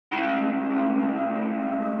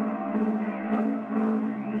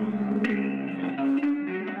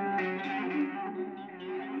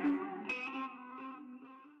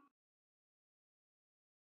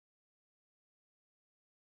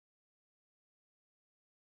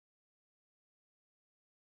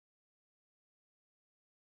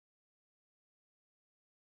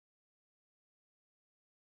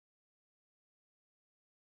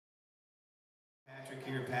Patrick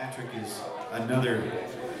here. Patrick is another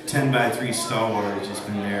 10 by 3 stalwart. He's just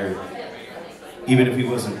been there. Even if he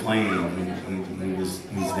wasn't playing,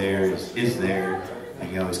 he's there, is there, and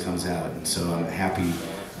he always comes out. And so I'm happy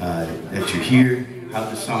that you're here.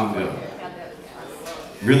 How'd the song go?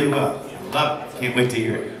 Really well. Love it. Can't wait to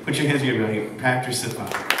hear it. Put your hands together, everybody. Patrick, Stefan.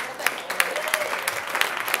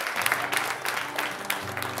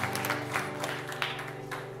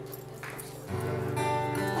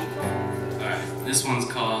 This one's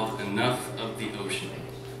called Enough of the Ocean.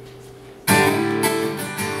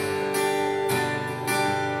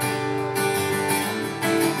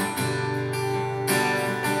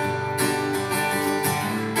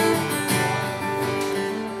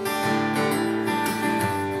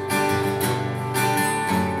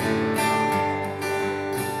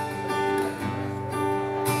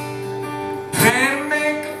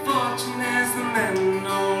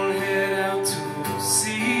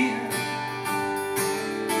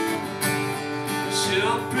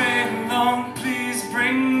 Children, long, please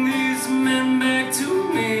bring these men back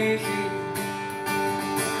to me.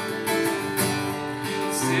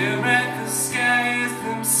 Stare at the sky as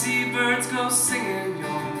them seabirds go singing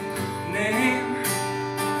your name.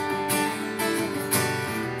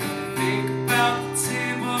 Think about the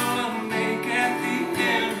table I'll make at the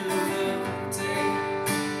end of the day.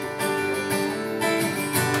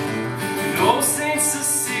 And oh, Saint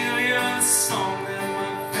Cecilia, the song that my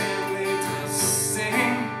family does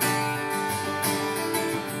sing.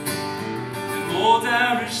 Old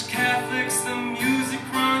Irish Catholics, the music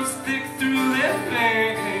runs thick through their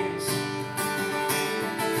veins.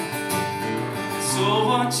 So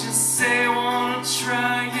what you say, wanna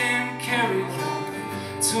try and carry your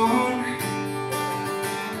tune?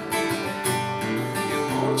 You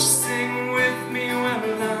won't you sing with me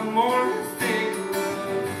when I'm only thinking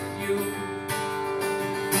of you?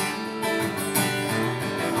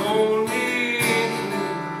 And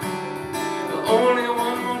only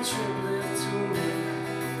one more trip left to make.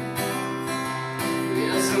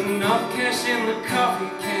 There's enough cash in the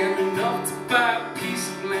coffee can, enough to buy a piece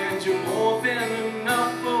of land. You're more than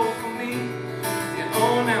enough for me. Yeah,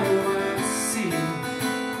 oh, now I see.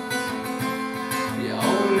 Yeah,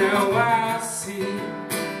 oh, now I see.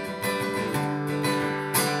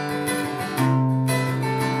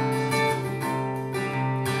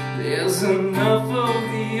 There's enough of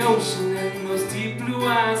the ocean and those deep blue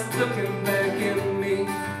eyes looking back at me.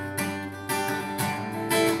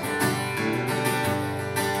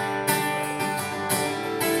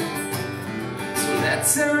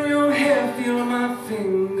 Turn your head, feel my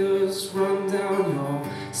fingers run down your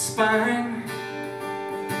spine.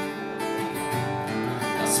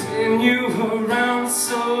 I'll spin you around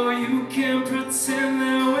so you can pretend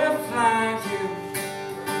that we're flying.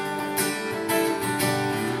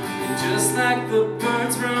 And just like the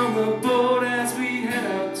birds round the boat as we head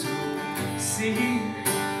out to sea,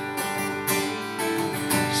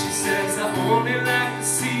 she says I only like to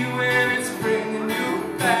see when it's bringing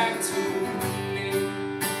you back to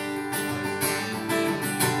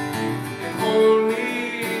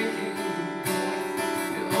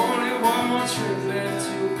trip left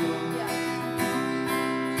to go.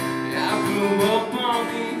 Yeah, I grew up on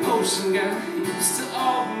the ocean, got used to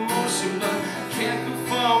all the motion, but I can't go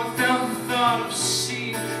far without the thought of she.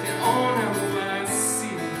 And oh, now I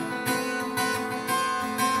see.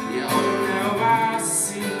 Yeah, oh, now I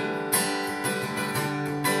see.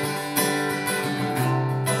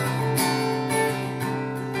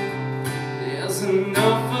 There's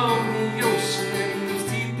enough of the ocean and those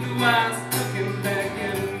deep blue eyes looking back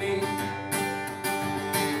at me.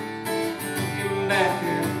 Back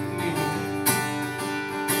at me,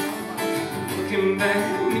 looking back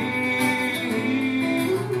at me.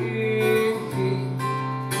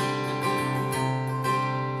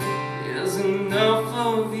 There's enough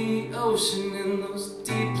of the ocean in those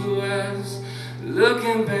deep blue eyes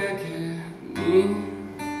looking back at me.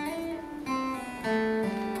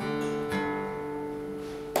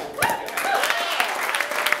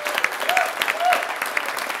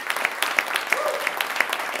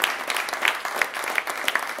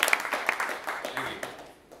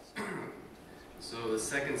 So the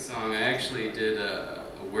second song, I actually did a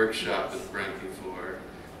workshop with Brent before,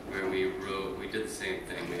 where we did the same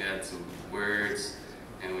thing. We had some words,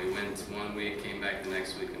 and we went one week, came back the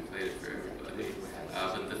next week, and played it for everybody.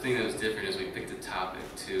 But the thing that was different is we picked a topic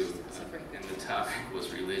too, and the topic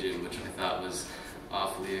was religion, which I thought was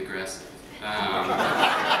awfully aggressive.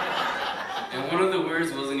 And one of the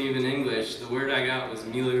words wasn't even English. The word I got was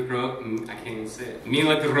milagros. I can't even say it.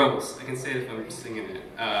 Milagros. I can say it if I'm singing it,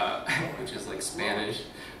 which is like Spanish.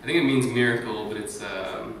 I think it means miracle, but it's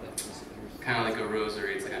kind of like a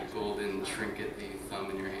rosary. It's like a golden trinket that you thumb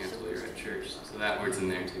in your hand while you're at church. So that word's in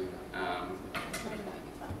there too.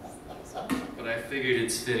 But I figured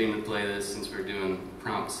it's fitting to play this since we're doing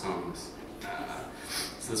prompt songs.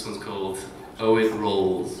 So this one's called "Oh It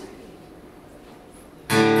Rolls."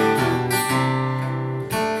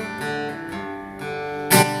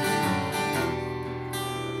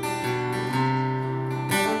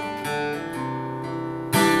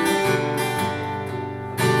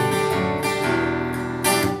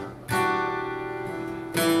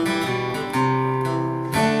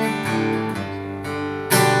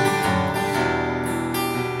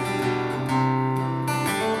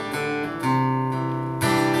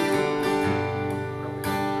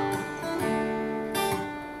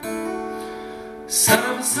 Son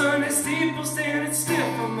of a Sunday steeple standing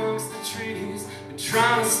stiff amongst the trees, been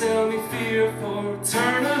trying to sell me fear for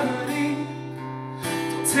eternity.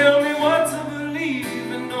 Don't tell me what to believe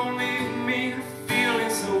and don't leave me feeling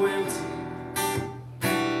so empty.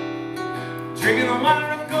 Drinking the water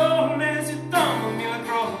of gold as you thumb me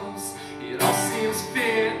across. It all seems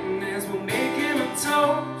fitting as we're making a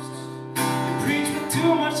toast. You preach with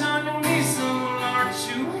too much on your knees, so aren't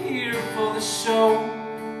you here for the show?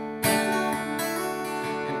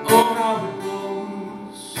 Oh, how it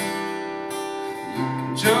rolls. You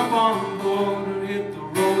can jump on board or hit the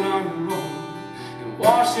road on your own and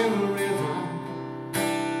wash in the river.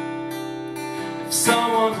 If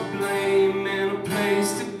someone to blame and a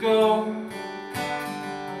place to go.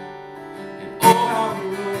 And oh, how it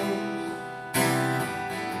rolls.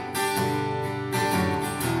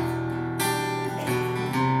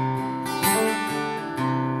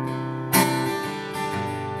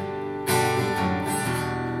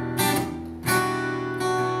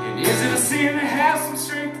 Is it a sin to have some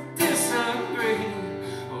strength to disagree?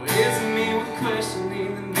 Or is it me with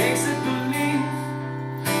questioning that makes it believe?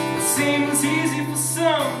 It seems easy for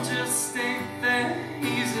some, just ain't that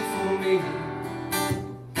easy for me.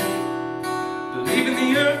 Believe in the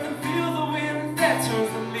earth and feel the wind that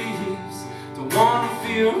turns the leaves. Don't wanna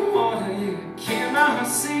feel what I cannot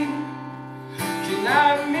see. Can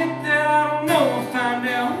I admit that I don't know? I'll find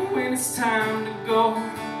out when it's time to go.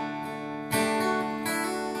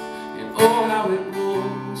 Oh, how it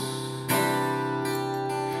rolls,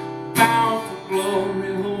 bound for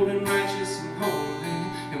glory, holding righteous and holy,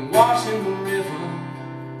 and washing the river.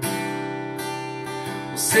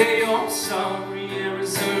 Well, say you're sorry and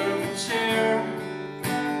reserve a chair.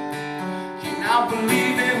 You now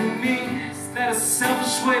believe in me, is that a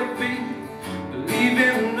selfish way to be? Believe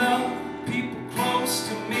in love, people close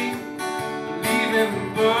to me. Believe in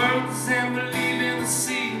the birds and believe in the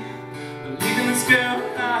sea. Believe in this girl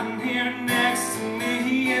lying here next to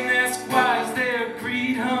me, and ask why is there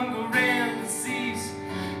greed, hunger, and disease,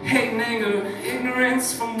 hate and anger,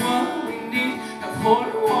 ignorance from what we need. Have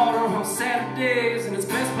holy water on Saturdays and it's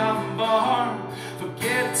best by the bar.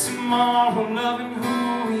 Forget tomorrow, loving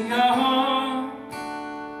who we are,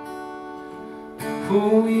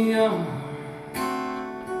 who we are.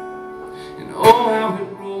 And oh, how it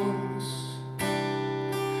rolls.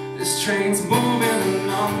 This train's moving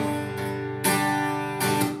along.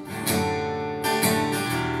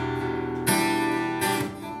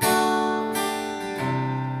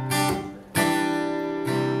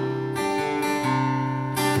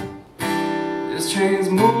 This train's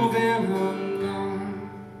moving along.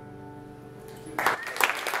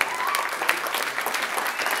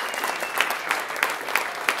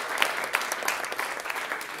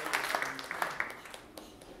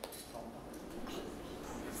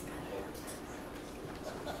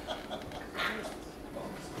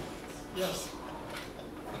 Yes.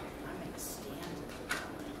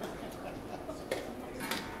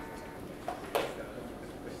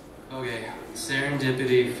 Okay,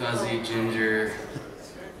 serendipity, fuzzy, ginger,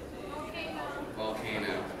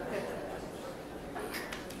 volcano.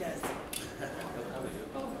 Yes.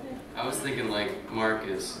 I was thinking like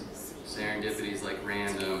Marcus, serendipity is like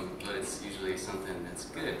random, but it's usually something that's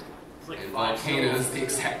good. And volcano is the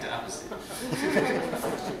exact opposite.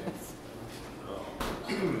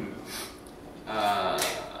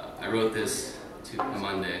 I wrote this on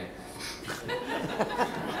Monday.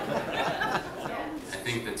 I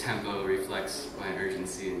think the tempo reflects my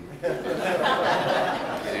urgency in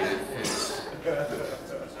getting it finished.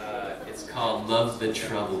 It's called Love the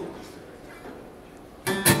Trouble.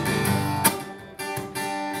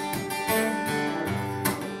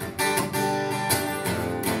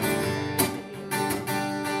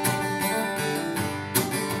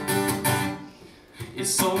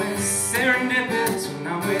 It's always serendipitous when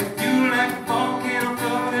I'm with you, like a volcano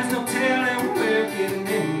flow. There's no telling we're getting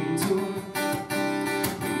into.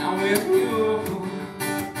 When I'm with you,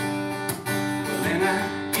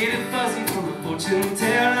 getting fuzzy from the fortune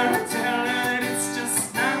teller, telling it's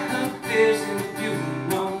just not her vision. You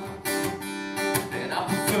know that I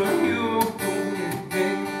prefer you.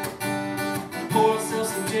 Pour ourselves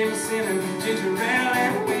some Jameson and ginger ale,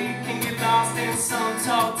 and we can get lost in some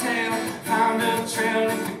tall tale. Find a trail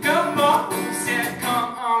and pick up more booze. Yeah,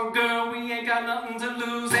 come on, girl, we ain't got nothing to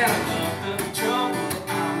lose. And I love the trouble that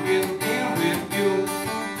I'm getting in with you.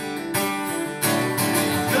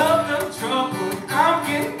 Love the trouble I'm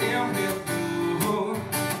getting in with you.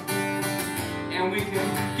 And we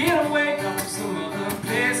can get away off to some other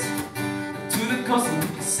place, to the coast, and we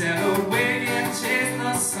can sail away and chase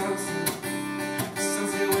the sunset.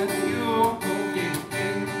 With you, oh yeah.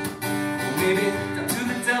 Or maybe down to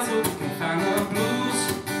the desert we can find the blues.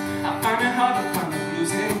 I find it hard to find the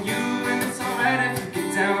blues in you, and it's alright if you get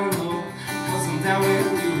down low, cause I'm down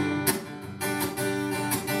with you.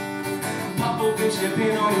 Pop open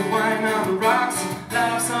champagne on your wine on the rocks,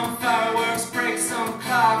 light up some fireworks, break some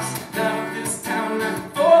clocks, light up this town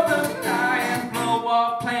like 4th of July, and blow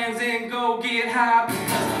off plans and go get high,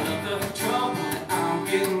 because I love the trouble that I'm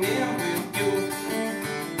getting in with you.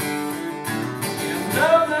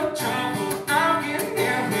 Love the trouble I'm getting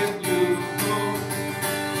in with you.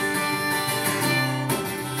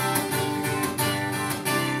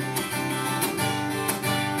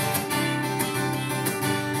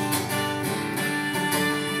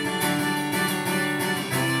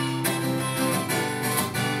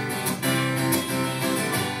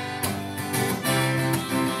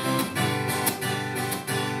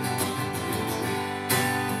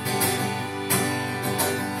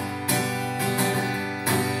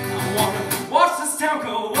 Watch this town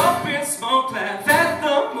go up in smoke, laugh at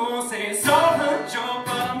the moon, say it's all a joke,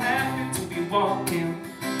 but I'm happy to be walking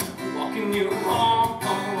you home.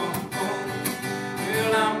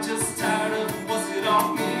 Well, I'm just tired of what's it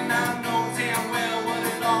all mean. I know damn well what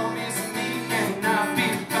it all means to me, and I'll be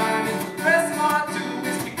fine if the rest of all I do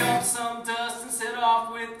is pick up some dust and set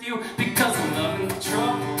off with you, because I'm loving the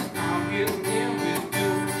trouble I'm getting in with you.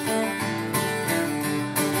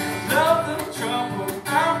 Love the trouble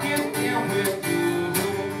I'm getting in with you.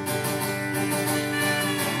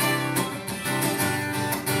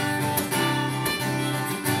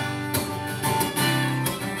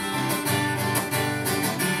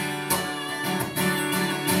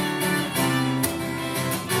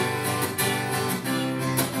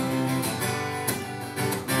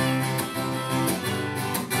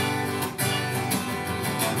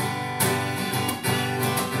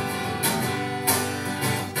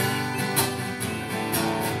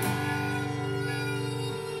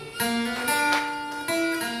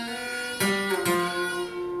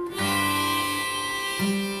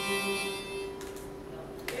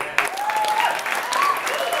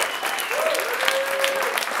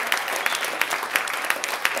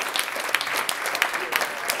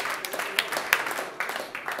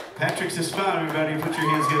 Stefan, everybody, put your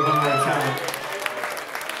hands together one more time.